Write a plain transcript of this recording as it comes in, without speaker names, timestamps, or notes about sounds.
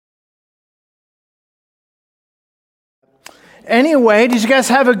Anyway, did you guys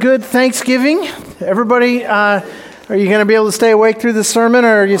have a good Thanksgiving? Everybody, are you going to be able to stay awake through the sermon,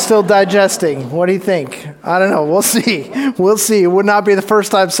 or are you still digesting? What do you think? I don't know. We'll see. We'll see. It would not be the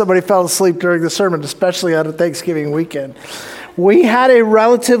first time somebody fell asleep during the sermon, especially on a Thanksgiving weekend. We had a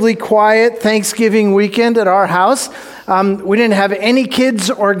relatively quiet Thanksgiving weekend at our house. We didn't have any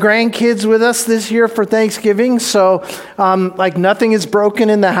kids or grandkids with us this year for Thanksgiving, so nothing is broken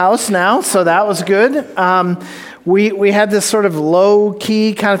in the house now, so that was good. We had this sort of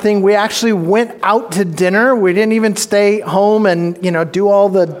low-key kind of thing. We actually went out to dinner. We didn't even stay home and, do all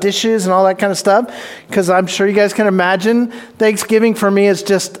the dishes and all that kind of stuff, because I'm sure you guys can imagine Thanksgiving for me is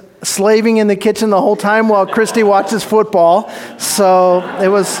just slaving in the kitchen the whole time while Christy watches football. So it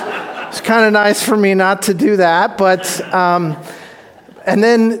was kind of nice for me not to do that. But and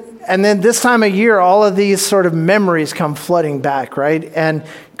then this time of year, all of these sort of memories come flooding back, right? And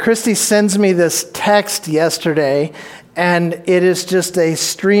Christy sends me this text yesterday, and it is just a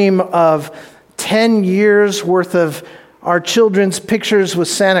stream of 10 years worth of our children's pictures with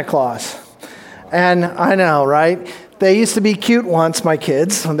Santa Claus. And I know, right? They used to be cute once, my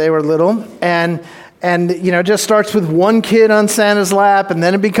kids, when they were little. And it just starts with one kid on Santa's lap, and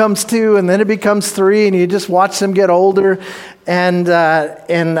then it becomes two, and then it becomes three, and you just watch them get older. And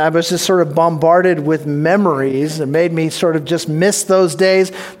I was just sort of bombarded with memories. It made me sort of just miss those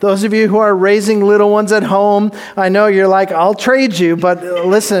days. Those of you who are raising little ones at home, I know you're like, I'll trade you, but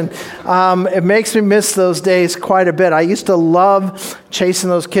listen, it makes me miss those days quite a bit. I used to love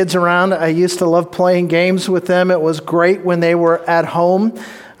chasing those kids around. I used to love playing games with them. It was great when they were at home.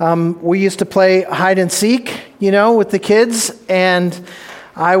 We used to play hide and seek, with the kids, and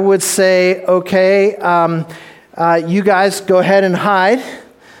I would say, okay, you guys go ahead and hide,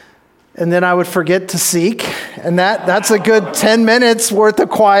 and then I would forget to seek, and that's a good 10 minutes worth of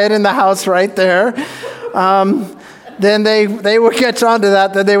quiet in the house right there. Then they would catch on to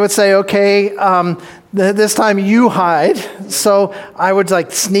that, then they would say, okay, this time you hide. So I would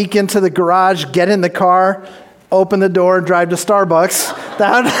sneak into the garage, get in the car, open the door, drive to Starbucks.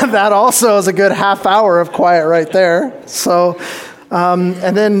 That also is a good half hour of quiet right there. So,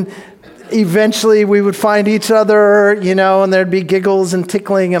 and then eventually we would find each other, and there'd be giggles and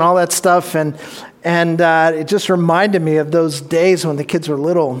tickling and all that stuff. And it just reminded me of those days when the kids were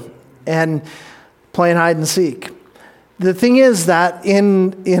little and playing hide and seek. The thing is that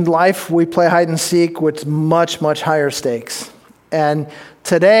in life we play hide and seek with much, much higher stakes. And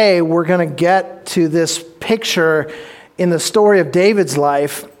today we're going to get to this picture in the story of David's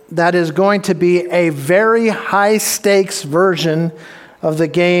life that is going to be a very high stakes version of the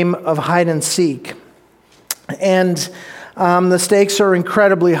game of hide and seek. And the stakes are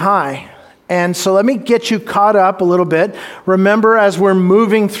incredibly high. And so let me get you caught up a little bit. Remember, as we're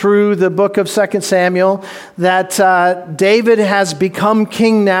moving through the book of 2 Samuel, that David has become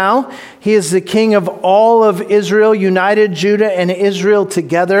king now. He is the king of all of Israel, united Judah and Israel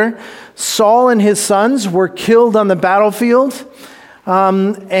together. Saul and his sons were killed on the battlefield.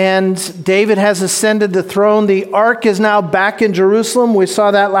 And David has ascended the throne. The ark is now back in Jerusalem. We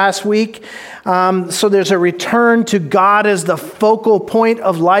saw that last week. So there's a return to God as the focal point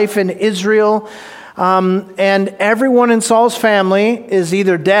of life in Israel. And everyone in Saul's family is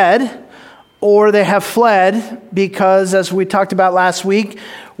either dead or they have fled because, as we talked about last week,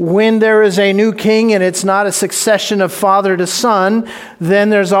 when there is a new king and it's not a succession of father to son,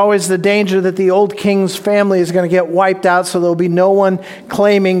 then there's always the danger that the old king's family is going to get wiped out, so there'll be no one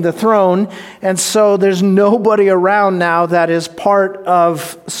claiming the throne. And so there's nobody around now that is part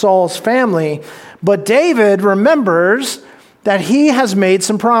of Saul's family. But David remembers that he has made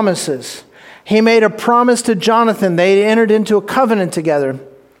some promises. He made a promise to Jonathan. They entered into a covenant together.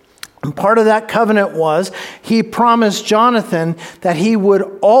 And part of that covenant was he promised Jonathan that he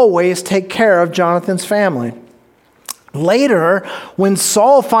would always take care of Jonathan's family. Later, when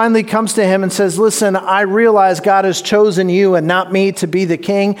Saul finally comes to him and says, listen, I realize God has chosen you and not me to be the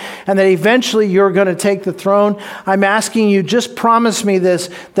king, and that eventually you're going to take the throne. I'm asking you, just promise me this,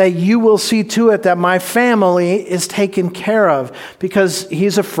 that you will see to it that my family is taken care of, because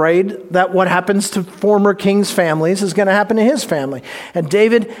he's afraid that what happens to former kings' families is going to happen to his family. And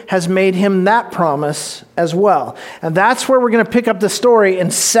David has made him that promise as well. And that's where we're going to pick up the story in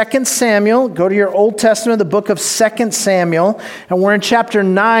 2 Samuel. Go to your Old Testament, the book of 2 Samuel, and we're in chapter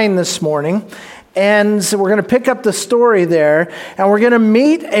 9 this morning. And so we're going to pick up the story there, and we're going to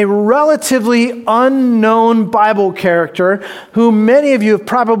meet a relatively unknown Bible character who many of you have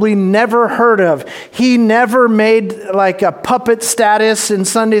probably never heard of. He never made like a puppet status in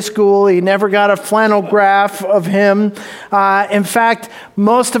Sunday school. He never got a flannel graph of him. In fact,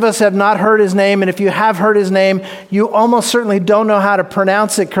 most of us have not heard his name, and if you have heard his name, you almost certainly don't know how to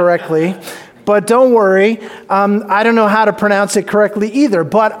pronounce it correctly. But don't worry, I don't know how to pronounce it correctly either,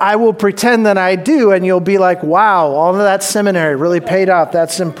 but I will pretend that I do, and you'll be like, wow, all of that seminary really paid off.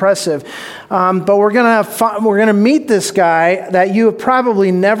 That's impressive. But we're gonna meet this guy that you have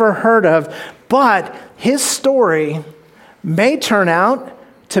probably never heard of, but his story may turn out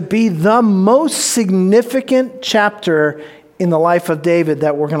to be the most significant chapter in the life of David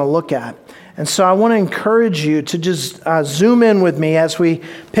that we're going to look at. And so I want to encourage you to just zoom in with me as we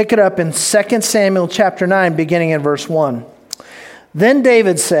pick it up in 2 Samuel chapter 9, beginning in verse 1. Then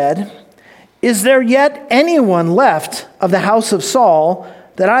David said, "Is there yet anyone left of the house of Saul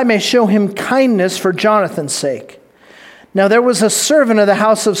that I may show him kindness for Jonathan's sake?" Now there was a servant of the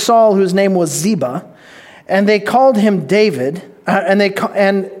house of Saul whose name was Ziba, and they called him David, and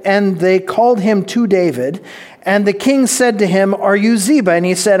they called him to David. And the king said to him, "Are you Ziba?" And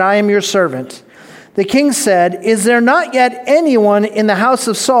he said, "I am your servant." The king said, "Is there not yet anyone in the house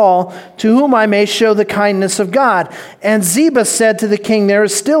of Saul to whom I may show the kindness of God?" And Ziba said to the king, "There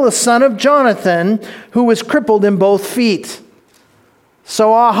is still a son of Jonathan who was crippled in both feet."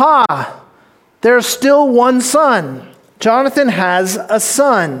 So, there's still one son. Jonathan has a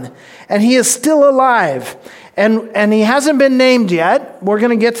son, and he is still alive. And he hasn't been named yet. We're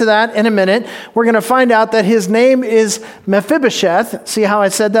going to get to that in a minute. We're going to find out that his name is Mephibosheth. See how I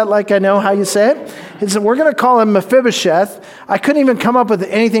said that like I know how you say it? We're going to call him Mephibosheth. I couldn't even come up with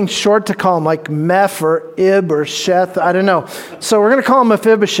anything short to call him, like Meph or Ib or Sheth. I don't know. So we're going to call him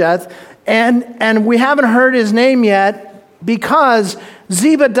Mephibosheth. And we haven't heard his name yet because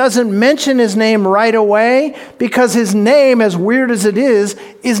Ziba doesn't mention his name right away, because his name, as weird as it is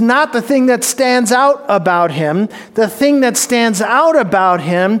not the thing that stands out about him. The thing that stands out about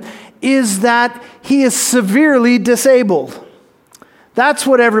him is that he is severely disabled. That's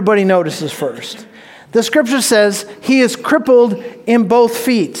what everybody notices first. The scripture says he is crippled in both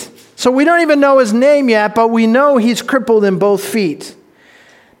feet. So we don't even know his name yet, but we know he's crippled in both feet.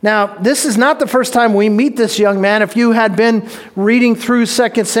 Now, this is not the first time we meet this young man. If you had been reading through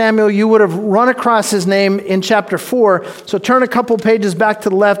 2 Samuel, you would have run across his name in chapter 4. So turn a couple pages back to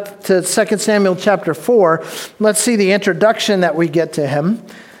the left to 2 Samuel chapter 4. Let's see the introduction that we get to him.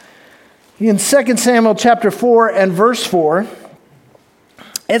 In 2 Samuel chapter 4 and verse 4,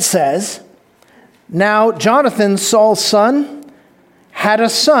 it says, "Now Jonathan, Saul's son, had a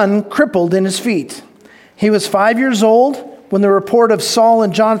son crippled in his feet. He was 5 years old when the report of Saul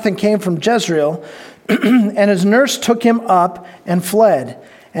and Jonathan came from Jezreel, and his nurse took him up and fled.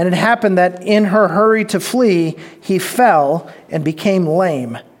 And it happened that in her hurry to flee, he fell and became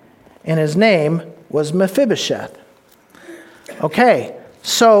lame. And his name was Mephibosheth." Okay,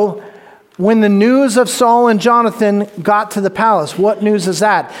 so when the news of Saul and Jonathan got to the palace, what news is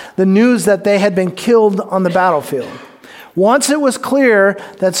that? The news that they had been killed on the battlefield. Once it was clear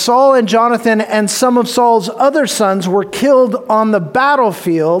that Saul and Jonathan and some of Saul's other sons were killed on the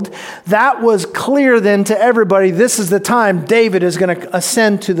battlefield, that was clear then to everybody, this is the time David is going to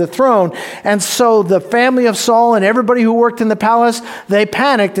ascend to the throne. And so the family of Saul and everybody who worked in the palace, they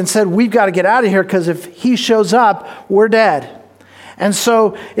panicked and said, "We've got to get out of here, because if he shows up, we're dead." And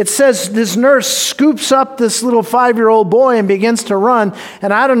so it says this nurse scoops up this little 5-year-old boy and begins to run.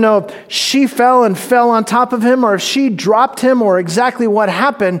 And I don't know if she fell on top of him, or if she dropped him, or exactly what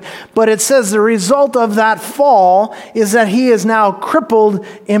happened. But it says the result of that fall is that he is now crippled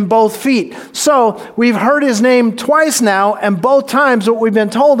in both feet. So we've heard his name twice now, and both times what we've been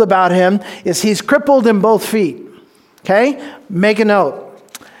told about him is he's crippled in both feet. Okay? Make a note.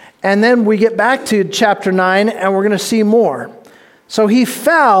 And then we get back to chapter 9, and we're going to see more. So he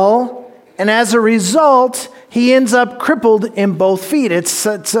fell, and as a result, he ends up crippled in both feet. It's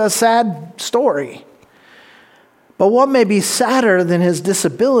a sad story. But what may be sadder than his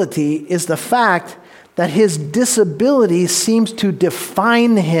disability is the fact that his disability seems to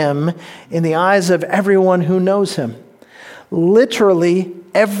define him in the eyes of everyone who knows him. Literally,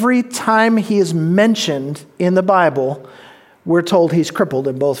 every time he is mentioned in the Bible, we're told he's crippled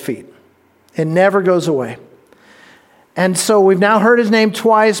in both feet. It never goes away. And so we've now heard his name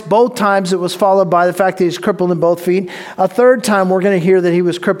twice. Both times it was followed by the fact that he's crippled in both feet. A third time we're going to hear that he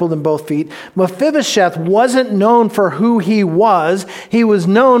was crippled in both feet. Mephibosheth wasn't known for who he was. He was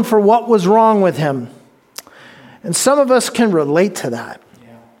known for what was wrong with him. And some of us can relate to that.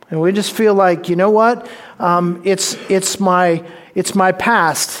 And we just feel like, you know what? It's my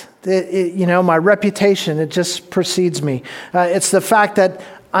past. My reputation, it just precedes me. It's the fact that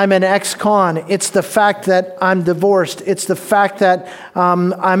I'm an ex-con. It's the fact that I'm divorced. It's the fact that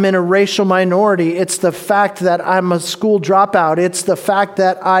I'm in a racial minority. It's the fact that I'm a school dropout. It's the fact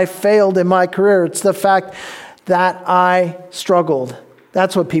that I failed in my career. It's the fact that I struggled.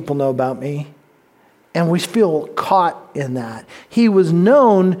 That's what people know about me. And we feel caught in that. He was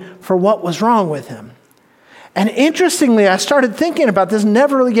known for what was wrong with him. And interestingly, I started thinking about this,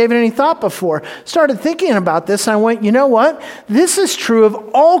 never really gave it any thought before. Started thinking about this, and I went, you know what? This is true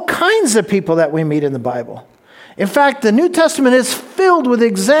of all kinds of people that we meet in the Bible. In fact, the New Testament is filled with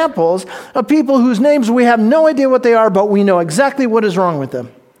examples of people whose names we have no idea what they are, but we know exactly what is wrong with them.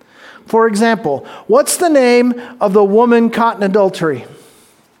 For example, what's the name of the woman caught in adultery?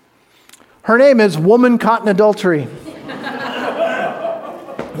 Her name is woman caught in adultery.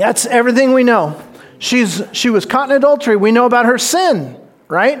 That's everything we know. She was caught in adultery. We know about her sin,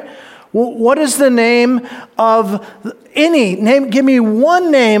 right? What is the name of give me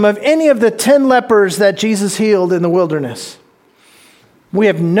one name of any of the 10 lepers that Jesus healed in the wilderness. We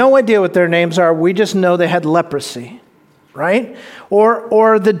have no idea what their names are. We just know they had leprosy, right?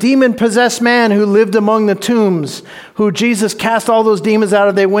 Or the demon-possessed man who lived among the tombs, who Jesus cast all those demons out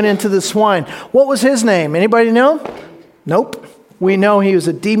of, they went into the swine. What was his name? Anybody know? Nope. We know he was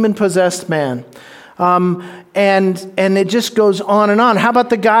a demon-possessed man. And it just goes on and on. How about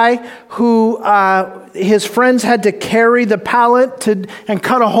the guy who his friends had to carry the pallet and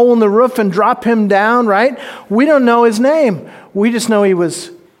cut a hole in the roof and drop him down, right? We don't know his name. We just know he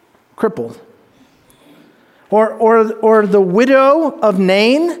was crippled. Or the widow of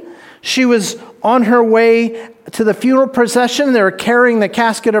Nain. She was on her way to the funeral procession. They were carrying the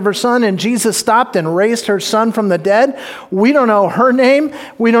casket of her son, and Jesus stopped and raised her son from the dead. We don't know her name.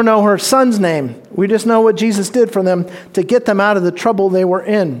 We don't know her son's name. We just know what Jesus did for them to get them out of the trouble they were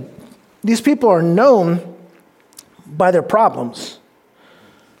in. These people are known by their problems.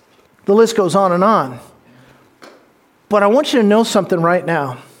 The list goes on and on. But I want you to know something right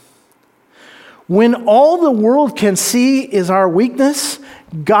now. When all the world can see is our weakness,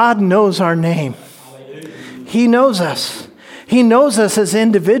 God knows our name. He knows us. He knows us as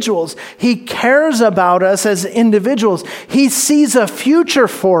individuals. He cares about us as individuals. He sees a future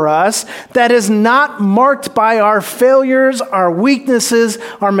for us that is not marked by our failures, our weaknesses,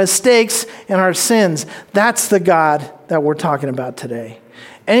 our mistakes, and our sins. That's the God that we're talking about today.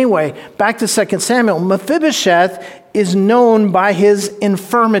 Anyway, back to 2 Samuel. Mephibosheth is known by his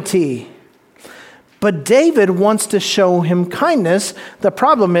infirmity. But David wants to show him kindness. The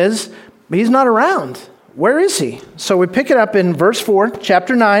problem is, he's not around. Where is he? So we pick it up in verse 4,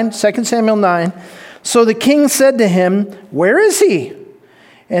 chapter 9, 2 Samuel 9. So the king said to him, "Where is he?"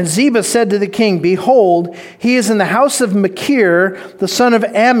 And Ziba said to the king, "Behold, he is in the house of Machir, the son of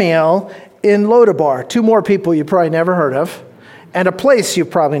Ammiel, in Lodabar." Two more people you probably never heard of, and a place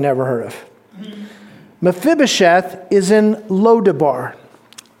you've probably never heard of. Mephibosheth is in Lodabar.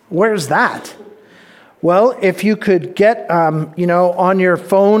 Where's that? Well, if you could get, on your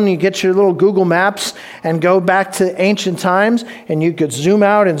phone, you get your little Google Maps and go back to ancient times, and you could zoom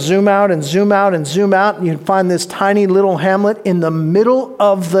out and zoom out and zoom out and zoom out, and you'd find this tiny little hamlet in the middle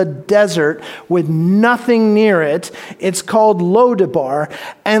of the desert with nothing near it. It's called Lodabar,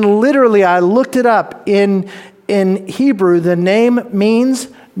 and literally, I looked it up. In Hebrew, the name means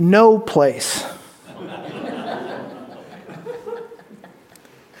no place.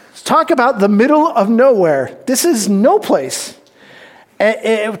 Talk about the middle of nowhere. This is no place.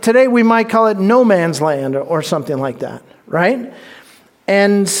 Today we might call it no man's land or something like that, right?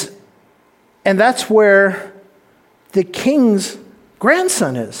 And that's where the king's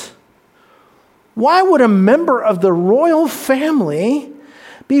grandson is. Why would a member of the royal family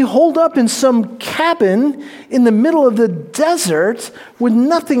be holed up in some cabin in the middle of the desert with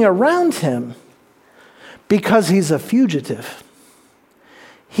nothing around him? Because he's a fugitive.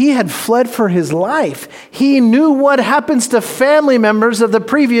 He had fled for his life. He knew what happens to family members of the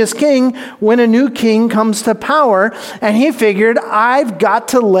previous king when a new king comes to power, and he figured, I've got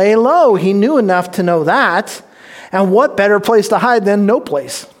to lay low. He knew enough to know that. And what better place to hide than no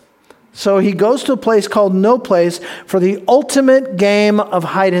place? So he goes to a place called No Place for the ultimate game of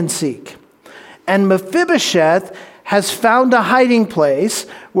hide and seek. And Mephibosheth has found a hiding place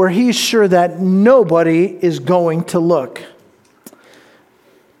where he's sure that nobody is going to look.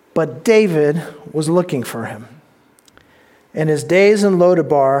 But David was looking for him, and his days in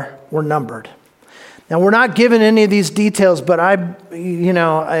Lodabar were numbered. Now, we're not given any of these details, but I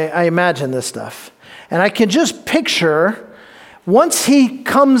imagine this stuff. And I can just picture once he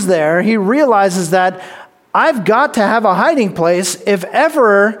comes there, he realizes that I've got to have a hiding place. If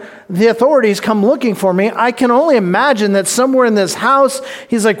ever the authorities come looking for me, I can only imagine that somewhere in this house,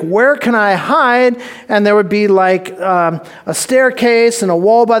 he's like, where can I hide? And there would be like a staircase and a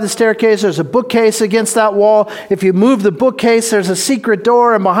wall by the staircase. There's a bookcase against that wall. If you move the bookcase, there's a secret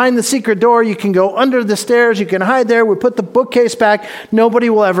door. And behind the secret door, you can go under the stairs. You can hide there. We put the bookcase back. Nobody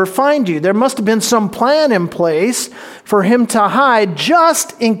will ever find you. There must have been some plan in place for him to hide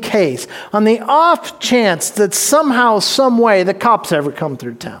just in case, on the off chance that somehow, some way, the cops ever come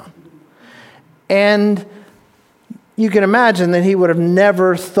through town. And you can imagine that he would have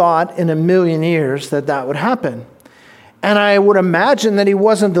never thought in a million years that that would happen. And I would imagine that he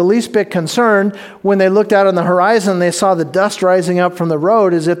wasn't the least bit concerned when they looked out on the horizon, they saw the dust rising up from the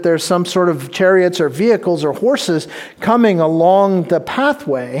road as if there's some sort of chariots or vehicles or horses coming along the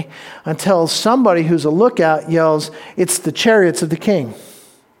pathway, until somebody who's a lookout yells, "It's the chariots of the king."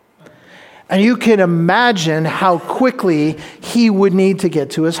 And you can imagine how quickly he would need to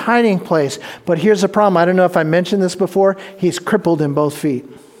get to his hiding place. But here's the problem. I don't know if I mentioned this before. He's crippled in both feet.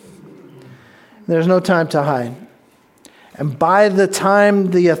 There's no time to hide. And by the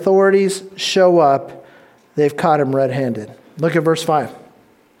time the authorities show up, they've caught him red-handed. Look at verse 5.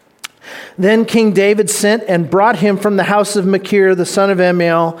 Then King David sent and brought him from the house of Machir, the son of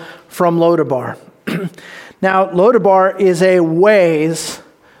Ammiel, from Lodabar. Now, Lodabar is a ways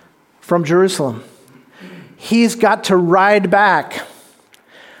from Jerusalem. He's got to ride back.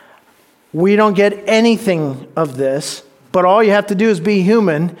 We don't get anything of this, but all you have to do is be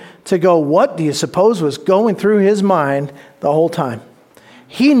human to go, what do you suppose was going through his mind the whole time?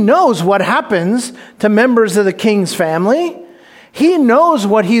 He knows what happens to members of the king's family. He knows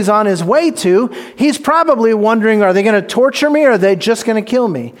what he's on his way to. He's probably wondering, are they going to torture me or are they just going to kill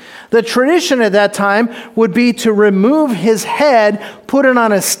me? The tradition at that time would be to remove his head, put it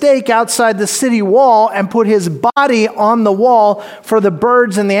on a stake outside the city wall, and put his body on the wall for the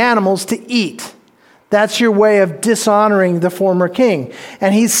birds and the animals to eat. That's your way of dishonoring the former king.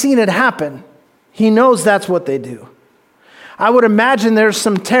 And he's seen it happen. He knows that's what they do. I would imagine there's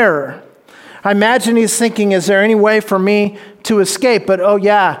some terror. I imagine he's thinking, is there any way for me to escape? But oh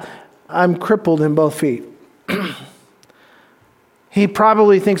yeah, I'm crippled in both feet. He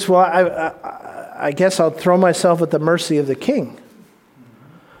probably thinks, well, I guess I'll throw myself at the mercy of the king.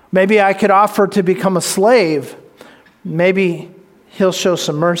 Maybe I could offer to become a slave. Maybe he'll show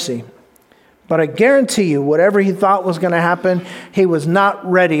some mercy. But I guarantee you, whatever he thought was going to happen, he was not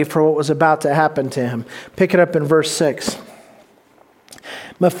ready for what was about to happen to him. Pick it up in verse 6.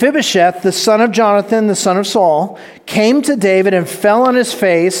 Mephibosheth, the son of Jonathan, the son of Saul, came to David and fell on his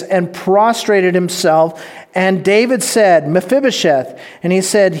face and prostrated himself. And David said, Mephibosheth. And he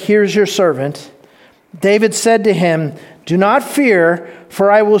said, here's your servant. David said to him, do not fear, for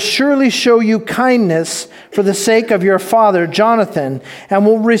I will surely show you kindness for the sake of your father Jonathan, and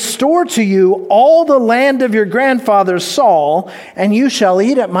will restore to you all the land of your grandfather Saul, and you shall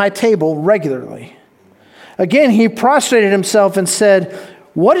eat at my table regularly. Again, he prostrated himself and said,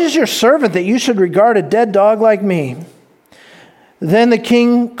 what is your servant that you should regard a dead dog like me? Then the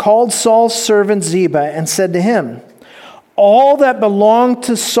king called Saul's servant Ziba and said to him, all that belonged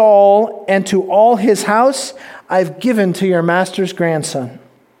to Saul and to all his house, I've given to your master's grandson.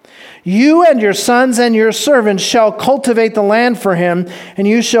 You and your sons and your servants shall cultivate the land for him, and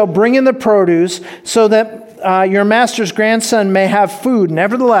you shall bring in the produce so that your master's grandson may have food.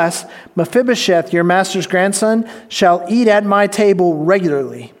 Nevertheless, Mephibosheth, your master's grandson, shall eat at my table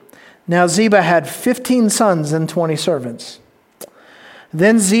regularly. Now Ziba had 15 sons and 20 servants.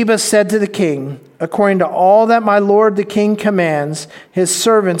 Then Ziba said to the king, according to all that my lord the king commands, his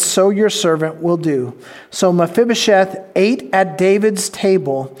servants, so your servant will do. So Mephibosheth ate at David's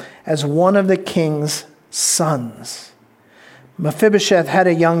table as one of the king's sons. Mephibosheth had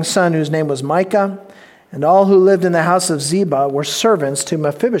a young son whose name was Micah, and all who lived in the house of Ziba were servants to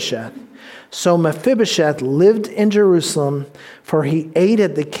Mephibosheth. So Mephibosheth lived in Jerusalem, for he ate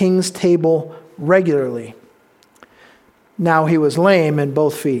at the king's table regularly. Now he was lame in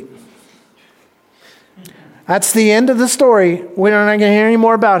both feet. That's the end of the story. We're not going to hear any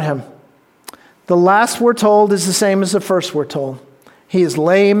more about him. The last we're told is the same as the first we're told. He is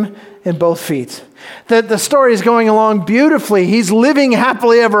lame in both feet. The story is going along beautifully. He's living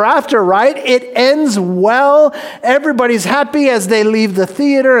happily ever after, right? It ends well. Everybody's happy as they leave the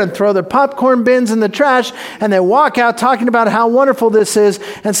theater and throw their popcorn bins in the trash, and they walk out talking about how wonderful this is,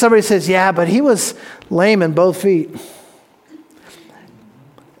 and somebody says, yeah, but he was lame in both feet.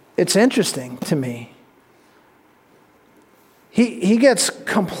 It's interesting to me. He gets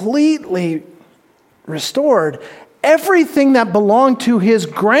completely restored, Everything that belonged to his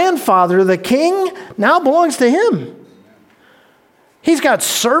grandfather, the king, now belongs to him. He's got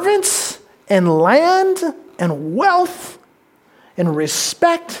servants and land and wealth and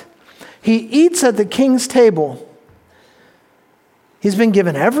respect. He eats at the king's table. He's been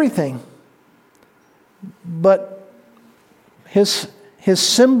given everything. But his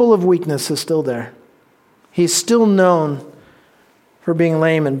symbol of weakness is still there. He's still known for being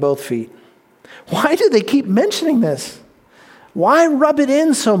lame in both feet. Why do they keep mentioning this? Why rub it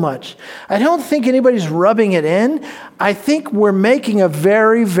in so much? I don't think anybody's rubbing it in. I think we're making a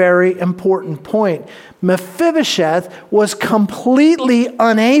very, very important point. Mephibosheth was completely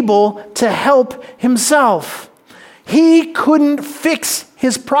unable to help himself. He couldn't fix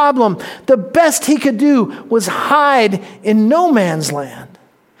his problem. The best he could do was hide in no man's land.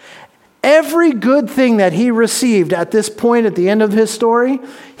 Every good thing that he received at this point at the end of his story,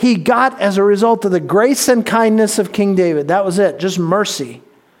 he got as a result of the grace and kindness of King David. That was it, just mercy.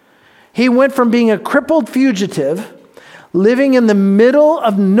 He went from being a crippled fugitive, living in the middle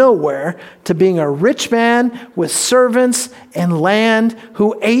of nowhere, to being a rich man with servants and land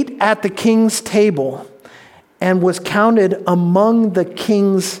who ate at the king's table and was counted among the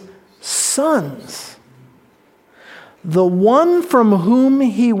king's sons. The one from whom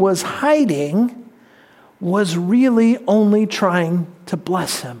he was hiding was really only trying to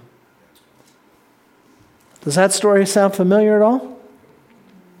bless him. Does that story sound familiar at all?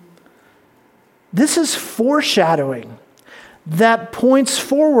 This is foreshadowing that points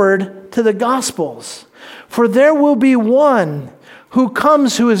forward to the Gospels. For there will be one who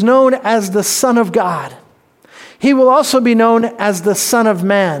comes who is known as the Son of God. He will also be known as the Son of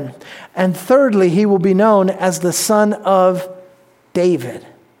Man. And thirdly, he will be known as the Son of David,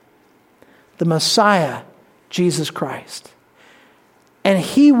 the Messiah, Jesus Christ. And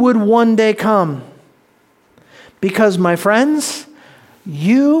he would one day come. Because, my friends,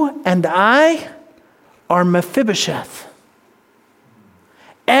 you and I are Mephibosheth.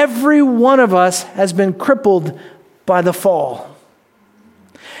 Every one of us has been crippled by the fall.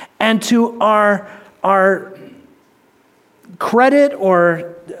 And to our credit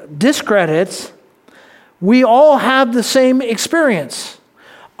or discredit, we all have the same experience.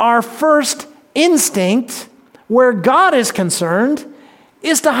 Our first instinct, where God is concerned,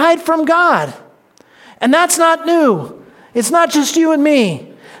 is to hide from God. And that's not new. It's not just you and me.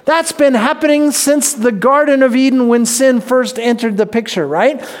 That's been happening since the Garden of Eden when sin first entered the picture,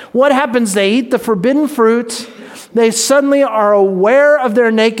 right? What happens? They eat the forbidden fruit. They suddenly are aware of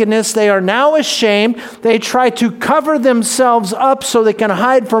their nakedness. They are now ashamed. They try to cover themselves up so they can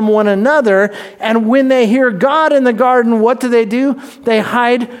hide from one another. And when they hear God in the garden, what do? They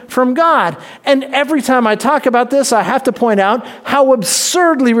hide from God. And every time I talk about this, I have to point out how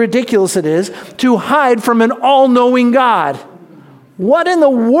absurdly ridiculous it is to hide from an all-knowing God. What in the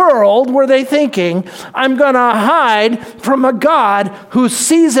world were they thinking? I'm going to hide from a God who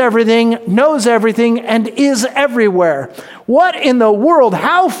sees everything, knows everything, and is everywhere. What in the world?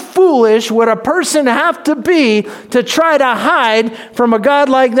 How foolish would a person have to be to try to hide from a God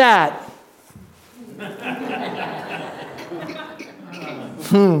like that?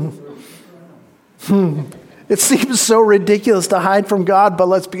 It seems so ridiculous to hide from God, but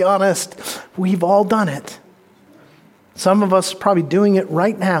let's be honest, we've all done it. Some of us are probably doing it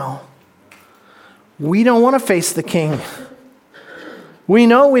right now. We don't want to face the king. We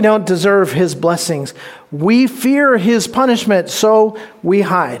know we don't deserve his blessings. We fear his punishment, so we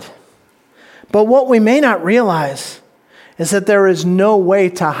hide. But what we may not realize is that there is no way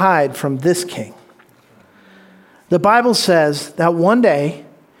to hide from this king. The Bible says that one day,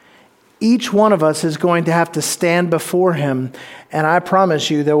 each one of us is going to have to stand before him, and I promise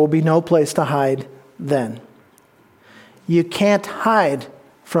you there will be no place to hide then. You can't hide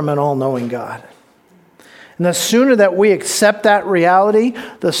from an all-knowing God. And the sooner that we accept that reality,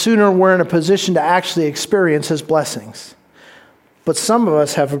 the sooner we're in a position to actually experience his blessings. But some of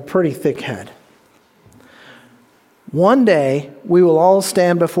us have a pretty thick head. One day, we will all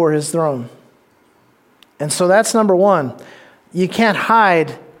stand before his throne. And so that's number one. You can't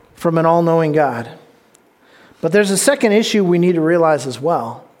hide from an all-knowing God. But there's a second issue we need to realize as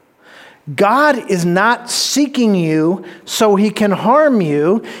well. God is not seeking you so he can harm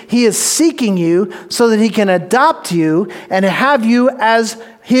you. He is seeking you so that he can adopt you and have you as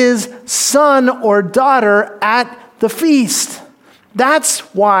his son or daughter at the feast. That's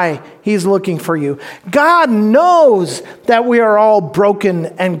why he's looking for you. God knows that we are all broken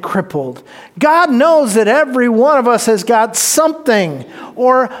and crippled. God knows that every one of us has got something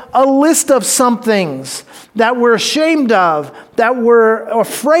or a list of somethings that we're ashamed of, that we're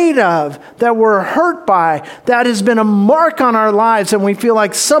afraid of, that we're hurt by, that has been a mark on our lives, and we feel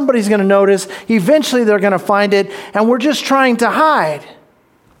like somebody's going to notice. Eventually they're going to find it, and we're just trying to hide.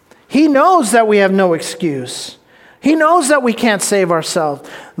 He knows that we have no excuse. He knows that we can't save ourselves.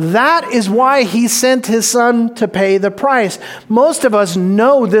 That is why he sent his son to pay the price. Most of us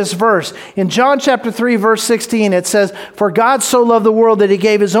know this verse. In John chapter 3, verse 16, it says, "For God so loved the world that he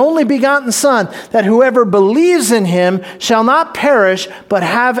gave his only begotten Son, that whoever believes in him shall not perish, but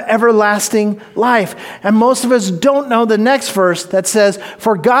have everlasting life." And most of us don't know the next verse that says,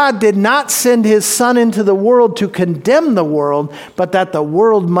 "For God did not send his Son into the world to condemn the world, but that the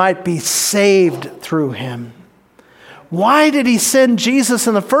world might be saved through him." Why did he send Jesus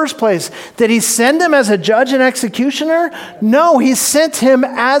in the first place? Did he send him as a judge and executioner? No, he sent him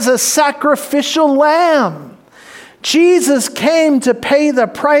as a sacrificial lamb. Jesus came to pay the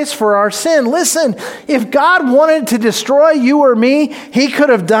price for our sin. Listen, if God wanted to destroy you or me, he could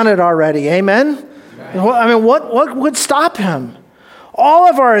have done it already. Amen? I mean, what would stop him? All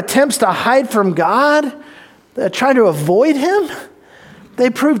of our attempts to hide from God, try to avoid him, they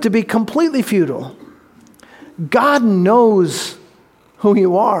proved to be completely futile. God knows who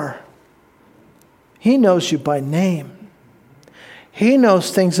you are. He knows you by name. He knows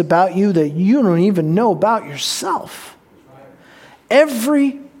things about you that you don't even know about yourself.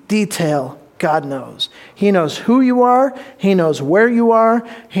 Every detail God knows. He knows who you are. He knows where you are.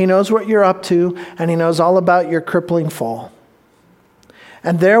 He knows what you're up to. And he knows all about your crippling fall.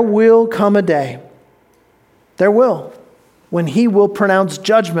 And there will come a day. There will. When he will pronounce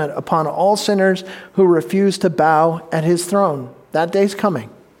judgment upon all sinners who refuse to bow at his throne. That day's coming.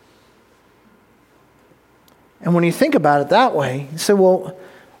 And when you think about it that way, you say, well,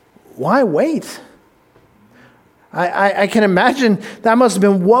 why wait? I can imagine that must have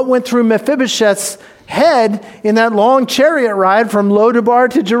been what went through Mephibosheth's head in that long chariot ride from Lodabar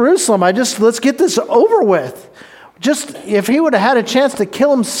to Jerusalem. Let's get this over with. Just if he would have had a chance to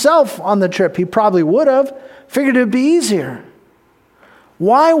kill himself on the trip, he probably would have. Figured it would be easier.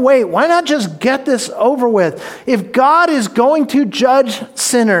 Why wait? Why not just get this over with? If God is going to judge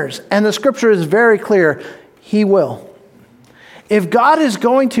sinners, and the scripture is very clear, he will. If God is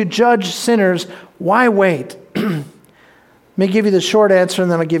going to judge sinners, why wait? Let me give you the short answer and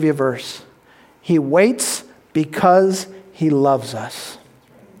then I'll give you a verse. He waits because he loves us.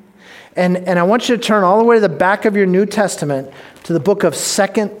 And I want you to turn all the way to the back of your New Testament to the book of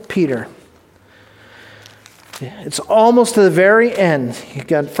 2 Peter. It's almost to the very end. You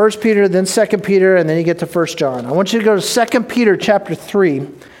got 1 Peter, then 2 Peter, and then you get to 1 John. I want you to go to 2 Peter chapter 3,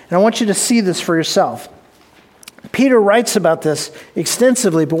 and I want you to see this for yourself. Peter writes about this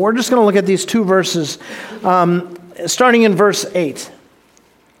extensively, but we're just going to look at these two verses, starting in verse 8.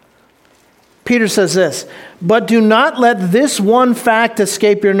 Peter says this, "But do not let this one fact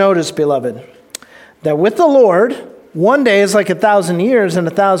escape your notice, beloved, that with the Lord, one day is like 1,000 years, and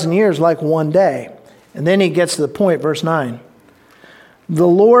 1,000 years like one day." And then he gets to the point, verse 9. "The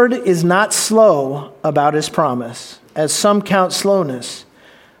Lord is not slow about his promise, as some count slowness,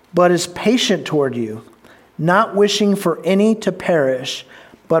 but is patient toward you, not wishing for any to perish,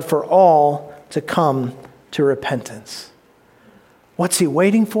 but for all to come to repentance." What's he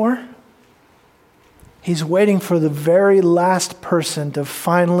waiting for? He's waiting for the very last person to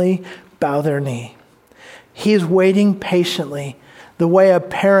finally bow their knee. He's waiting patiently, the way a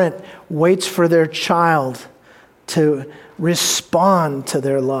parent waits for their child to respond to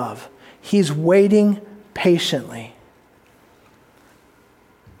their love. He's waiting patiently.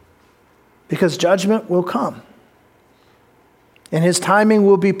 Because judgment will come. And his timing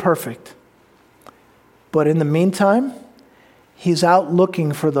will be perfect. But in the meantime, he's out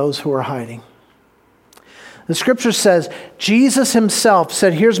looking for those who are hiding. The scripture says, Jesus himself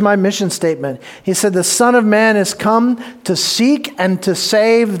said, here's my mission statement. He said, "The Son of Man is come to seek and to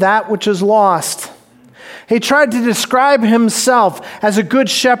save that which is lost." He tried to describe himself as a good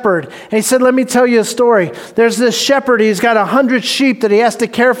shepherd. And he said, let me tell you a story. There's this shepherd, he's got 100 sheep that he has to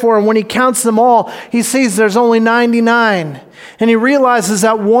care for. And when he counts them all, he sees there's only 99. And he realizes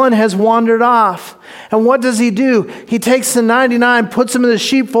that one has wandered off. And what does he do? He takes the 99, puts them in the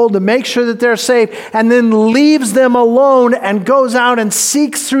sheepfold to make sure that they're safe, and then leaves them alone and goes out and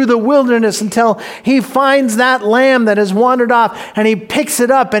seeks through the wilderness until he finds that lamb that has wandered off, and he picks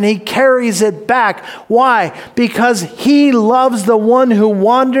it up and he carries it back. Why? Because he loves the one who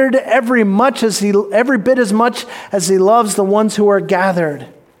wandered every bit as much as he loves the ones who are gathered.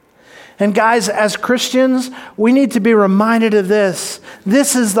 And guys, as Christians, we need to be reminded of this.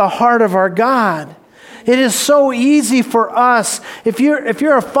 This is the heart of our God. It is so easy for us. If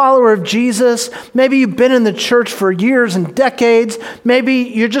you're a follower of Jesus, maybe you've been in the church for years and decades. Maybe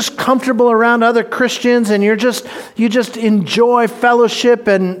you're just comfortable around other Christians and you just enjoy fellowship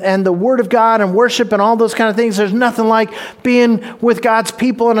and the Word of God and worship and all those kind of things. There's nothing like being with God's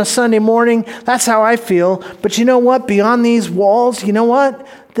people on a Sunday morning. That's how I feel. But you know what? Beyond these walls, you know what?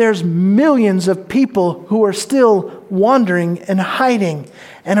 There's millions of people who are still wandering and hiding.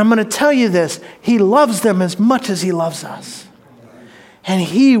 And I'm going to tell you this, he loves them as much as he loves us. And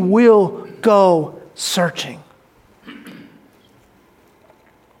he will go searching. And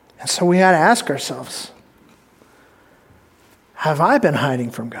so we got to ask ourselves, have I been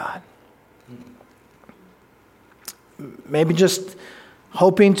hiding from God? Maybe just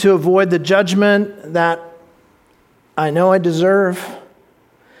hoping to avoid the judgment that I know I deserve.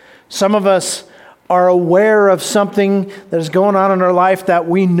 Some of us are aware of something that is going on in our life that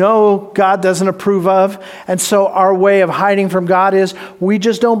we know God doesn't approve of. And so our way of hiding from God is we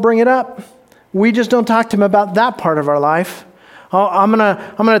just don't bring it up. We just don't talk to him about that part of our life. Oh, I'm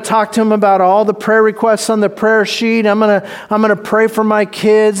gonna talk to him about all the prayer requests on the prayer sheet. I'm gonna pray for my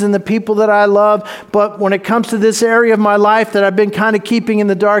kids and the people that I love. But when it comes to this area of my life that I've been kind of keeping in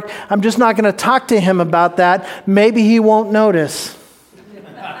the dark, I'm just not going to talk to him about that. Maybe he won't notice.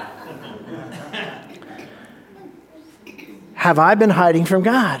 Have I been hiding from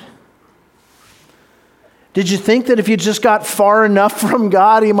God? Did you think that if you just got far enough from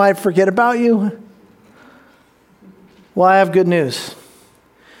God, he might forget about you? Well, I have good news.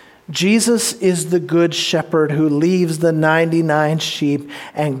 Jesus is the good shepherd who leaves the 99 sheep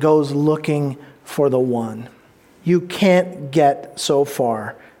and goes looking for the one. You can't get so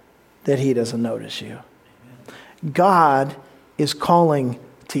far that he doesn't notice you. God is calling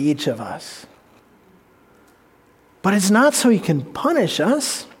to each of us. But it's not so he can punish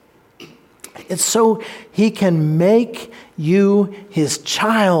us. It's so he can make you his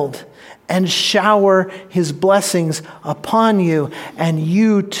child and shower his blessings upon you, and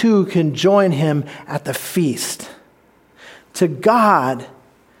you too can join him at the feast. To God,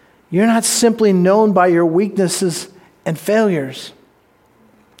 you're not simply known by your weaknesses and failures.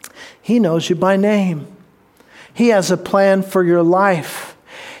 He knows you by name. He has a plan for your life.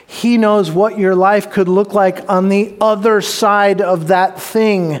 He knows what your life could look like on the other side of that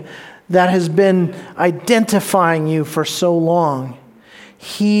thing that has been identifying you for so long.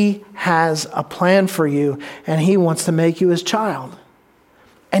 He has a plan for you, and he wants to make you his child.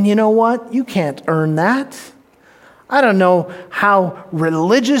 And you know what? You can't earn that. I don't know how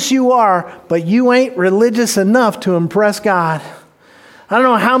religious you are, but you ain't religious enough to impress God. I don't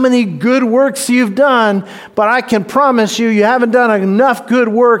know how many good works you've done, but I can promise you haven't done enough good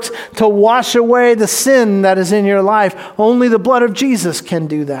works to wash away the sin that is in your life. Only the blood of Jesus can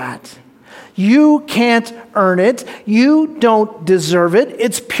do that. You can't earn it. You don't deserve it.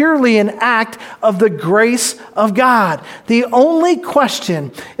 It's purely an act of the grace of God. The only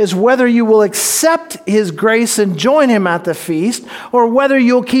question is whether you will accept his grace and join him at the feast, or whether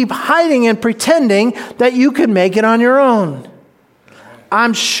you'll keep hiding and pretending that you can make it on your own.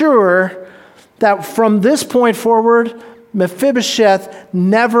 I'm sure that from this point forward, Mephibosheth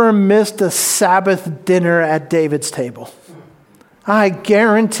never missed a Sabbath dinner at David's table. I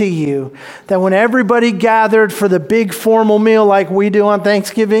guarantee you that when everybody gathered for the big formal meal like we do on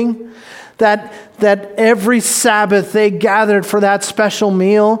Thanksgiving, that every Sabbath they gathered for that special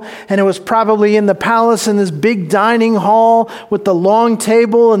meal, and it was probably in the palace in this big dining hall with the long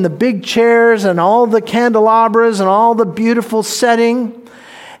table and the big chairs and all the candelabras and all the beautiful setting.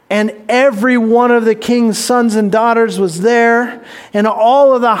 And every one of the king's sons and daughters was there. And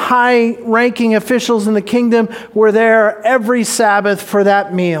all of the high-ranking officials in the kingdom were there every Sabbath for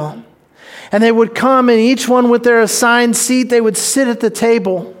that meal. And they would come, and each one with their assigned seat, they would sit at the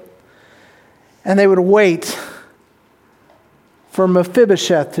table. And they would wait for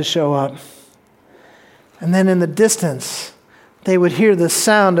Mephibosheth to show up. And then in the distance, they would hear the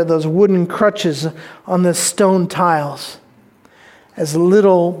sound of those wooden crutches on the stone tiles. As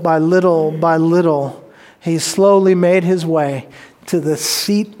little by little by little, he slowly made his way to the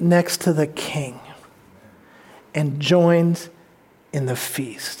seat next to the king. and joined in the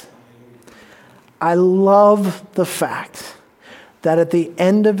feast. I love the fact that at the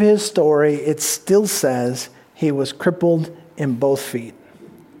end of his story, it still says he was crippled in both feet.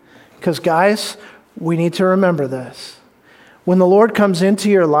 Because guys, we need to remember this. When the Lord comes into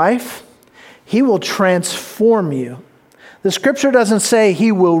your life, he will transform you. The scripture doesn't say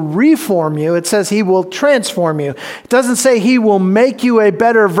he will reform you. It says he will transform you. It doesn't say he will make you a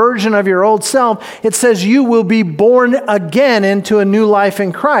better version of your old self. It says you will be born again into a new life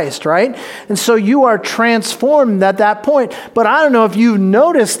in Christ, right? And so you are transformed at that point. But I don't know if you've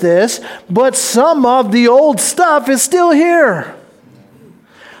noticed this, but some of the old stuff is still here.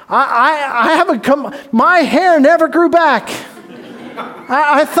 I haven't come, my hair never grew back.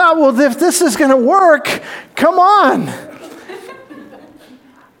 I thought, well, if this is going to work, come on.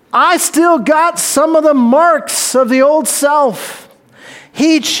 I still got some of the marks of the old self.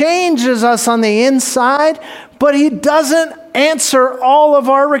 He changes us on the inside, but he doesn't answer all of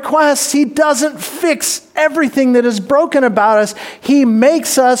our requests. He doesn't fix everything that is broken about us. He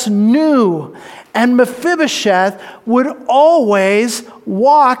makes us new. And Mephibosheth would always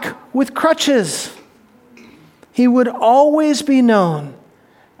walk with crutches. He would always be known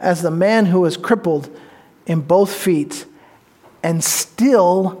as the man who was crippled in both feet and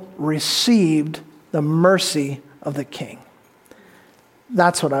still received the mercy of the king.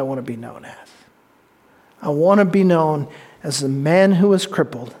 That's what I want to be known as. I want to be known as the man who was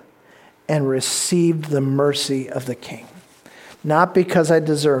crippled and received the mercy of the king. Not because I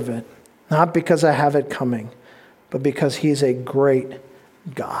deserve it, not because I have it coming, but because he's a great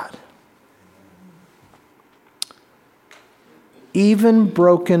God. Even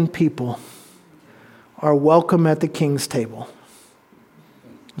broken people are welcome at the king's table.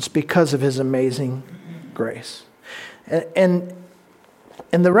 It's because of his amazing grace. And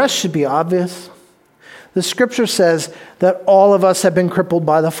the rest should be obvious. The scripture says that all of us have been crippled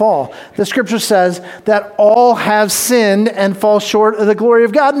by the fall. The scripture says that all have sinned and fall short of the glory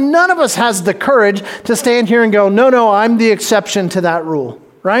of God. None of us has the courage to stand here and go, no, I'm the exception to that rule,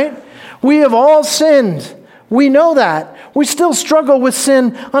 right? We have all sinned. We know that. We still struggle with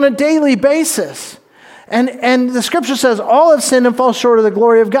sin on a daily basis. And the scripture says all have sinned and fall short of the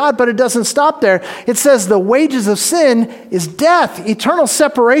glory of God, but it doesn't stop there. It says the wages of sin is death, eternal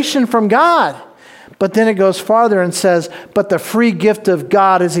separation from God. But then it goes farther and says, but the free gift of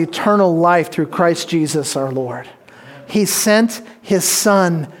God is eternal life through Christ Jesus our Lord. He sent his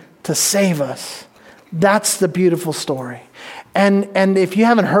son to save us. That's the beautiful story. And if you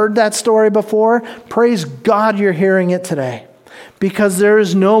haven't heard that story before, praise God you're hearing it today. Because there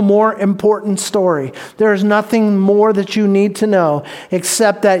is no more important story. There is nothing more that you need to know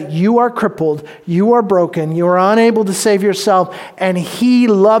except that you are crippled, you are broken, you are unable to save yourself, and he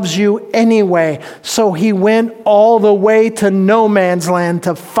loves you anyway. So he went all the way to no man's land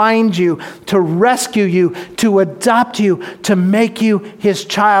to find you, to rescue you, to adopt you, to make you his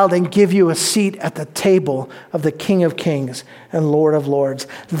child and give you a seat at the table of the King of Kings and Lord of Lords.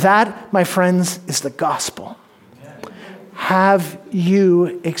 That, my friends, is the gospel. Have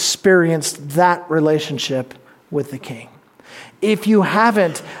you experienced that relationship with the King? If you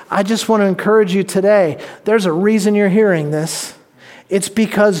haven't, I just want to encourage you today. There's a reason you're hearing this. It's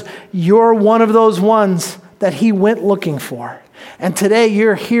because you're one of those ones that he went looking for. And today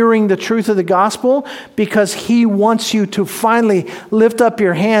you're hearing the truth of the gospel because he wants you to finally lift up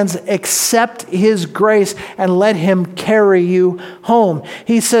your hands, accept his grace, and let him carry you home.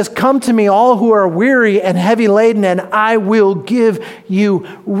 He says, come to me all who are weary and heavy laden, and I will give you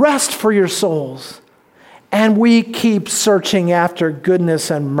rest for your souls. And we keep searching after goodness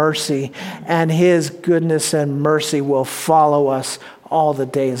and mercy, and his goodness and mercy will follow us all the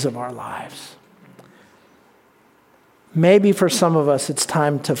days of our lives. Maybe for some of us, it's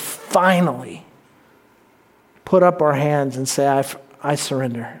time to finally put up our hands and say, I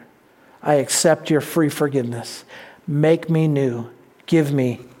surrender. I accept your free forgiveness. Make me new. Give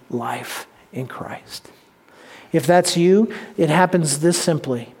me life in Christ. If that's you, it happens this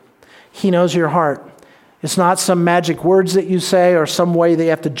simply. He knows your heart. It's not some magic words that you say or some way that you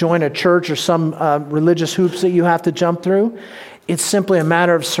have to join a church or some religious hoops that you have to jump through. It's simply a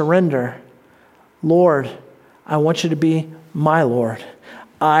matter of surrender. Lord, I want you to be my Lord.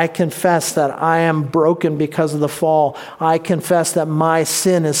 I confess that I am broken because of the fall. I confess that my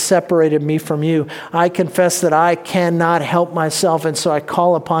sin has separated me from you. I confess that I cannot help myself, and so I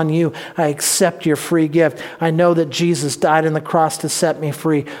call upon you. I accept your free gift. I know that Jesus died on the cross to set me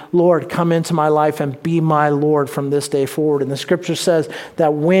free. Lord, come into my life and be my Lord from this day forward. And the scripture says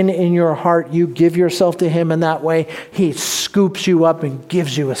that when in your heart you give yourself to him in that way, he scoops you up and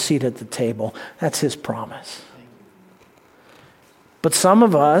gives you a seat at the table. That's his promise. But some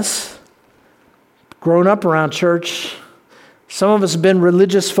of us, grown up around church, some of us have been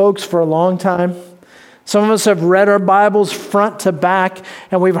religious folks for a long time. Some of us have read our Bibles front to back,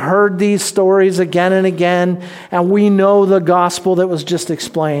 and we've heard these stories again and again, and we know the gospel that was just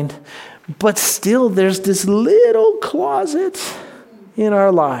explained. But still, there's this little closet in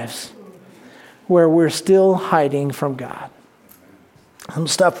our lives where we're still hiding from God. Some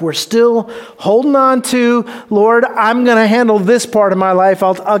stuff we're still holding on to. Lord, I'm going to handle this part of my life.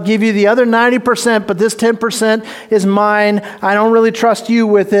 I'll give you the other 90%, but this 10% is mine. I don't really trust you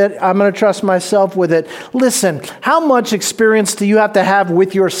with it. I'm going to trust myself with it. Listen, how much experience do you have to have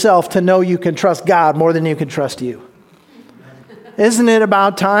with yourself to know you can trust God more than you can trust you? Isn't it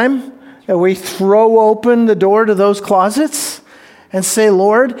about time that we throw open the door to those closets and say,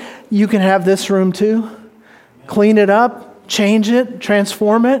 Lord, you can have this room too. Clean it up. Change it,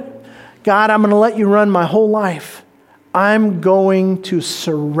 transform it. God, I'm going to let you run my whole life. I'm going to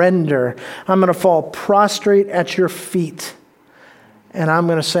surrender. I'm going to fall prostrate at your feet. And I'm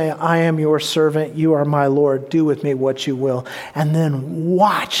going to say, I am your servant. You are my Lord. Do with me what you will. And then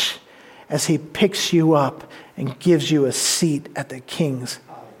watch as he picks you up and gives you a seat at the king's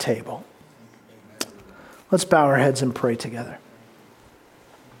table. Let's bow our heads and pray together.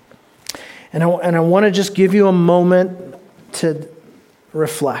 And I want to just give you a moment to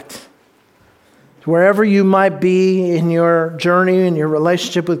reflect. Wherever you might be in your journey, in your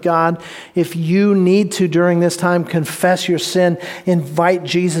relationship with God, if you need to during this time confess your sin, invite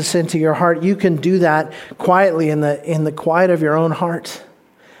Jesus into your heart, you can do that quietly in the quiet of your own heart.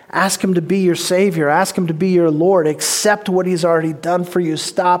 Ask him to be your Savior. Ask him to be your Lord. Accept what he's already done for you.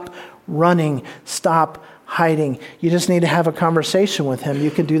 Stop running. Stop hiding. You just need to have a conversation with him.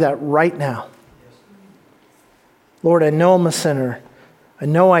 You can do that right now. Lord, I know I'm a sinner. I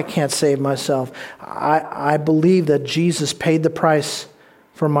know I can't save myself. I believe that Jesus paid the price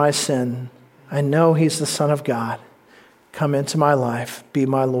for my sin. I know he's the Son of God. Come into my life. Be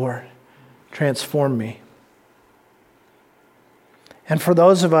my Lord. Transform me. And for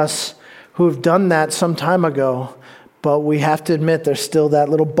those of us who have done that some time ago, but we have to admit there's still that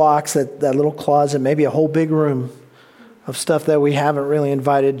little box, that little closet, maybe a whole big room of stuff that we haven't really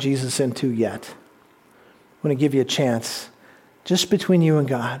invited Jesus into yet. I want to give you a chance, just between you and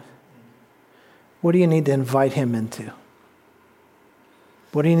God. What do you need to invite him into?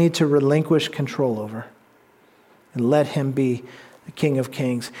 What do you need to relinquish control over? And let him be the King of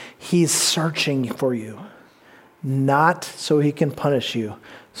Kings. He's searching for you, not so he can punish you,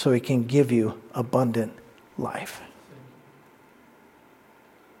 so he can give you abundant life.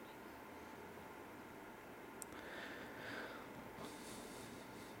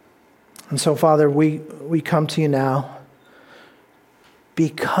 And so, Father, we come to you now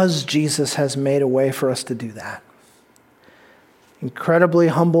because Jesus has made a way for us to do that. Incredibly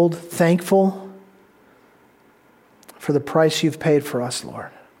humbled, thankful for the price you've paid for us, Lord.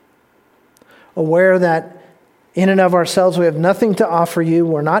 Aware that in and of ourselves we have nothing to offer you.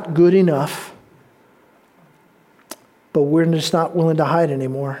 We're not good enough, but we're just not willing to hide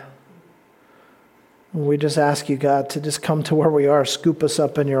anymore. We just ask you, God, to just come to where we are, scoop us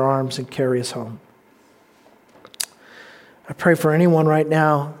up in your arms and carry us home. I pray for anyone right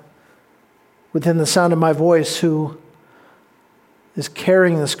now within the sound of my voice who is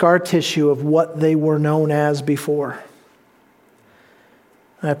carrying the scar tissue of what they were known as before.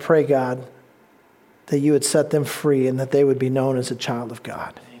 I pray, God, that you would set them free and that they would be known as a child of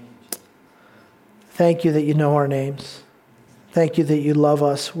God. Thank you that you know our names. Thank you that you love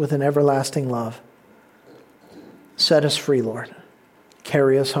us with an everlasting love. Set us free, Lord.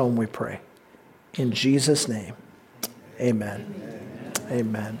 Carry us home, we pray. In Jesus' name, amen.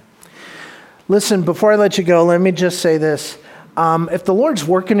 Amen. Listen, before I let you go, let me just say this. If the Lord's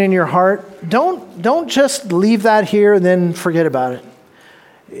working in your heart, don't just leave that here and then forget about it.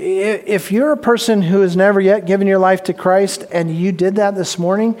 If you're a person who has never yet given your life to Christ and you did that this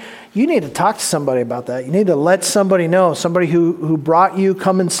morning, you need to talk to somebody about that. You need to let somebody know, somebody who brought you,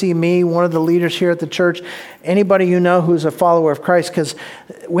 come and see me, one of the leaders here at the church, anybody you know who's a follower of Christ, because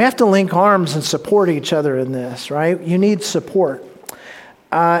we have to link arms and support each other in this, right? You need support.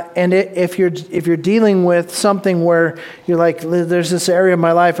 And if you're dealing with something where you're like, there's this area of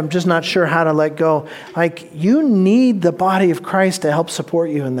my life, I'm just not sure how to let go. Like, you need the body of Christ to help support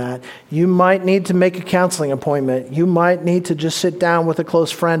you in that. You might need to make a counseling appointment. You might need to just sit down with a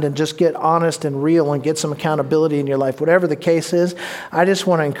close friend and just get honest and real and get some accountability in your life. Whatever the case is, I just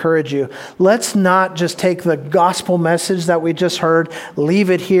want to encourage you. Let's not just take the gospel message that we just heard, leave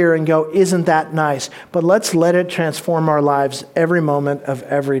it here and go, isn't that nice? But let's let it transform our lives every moment of of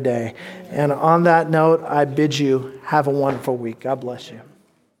every day. And on that note, I bid you have a wonderful week. God bless you.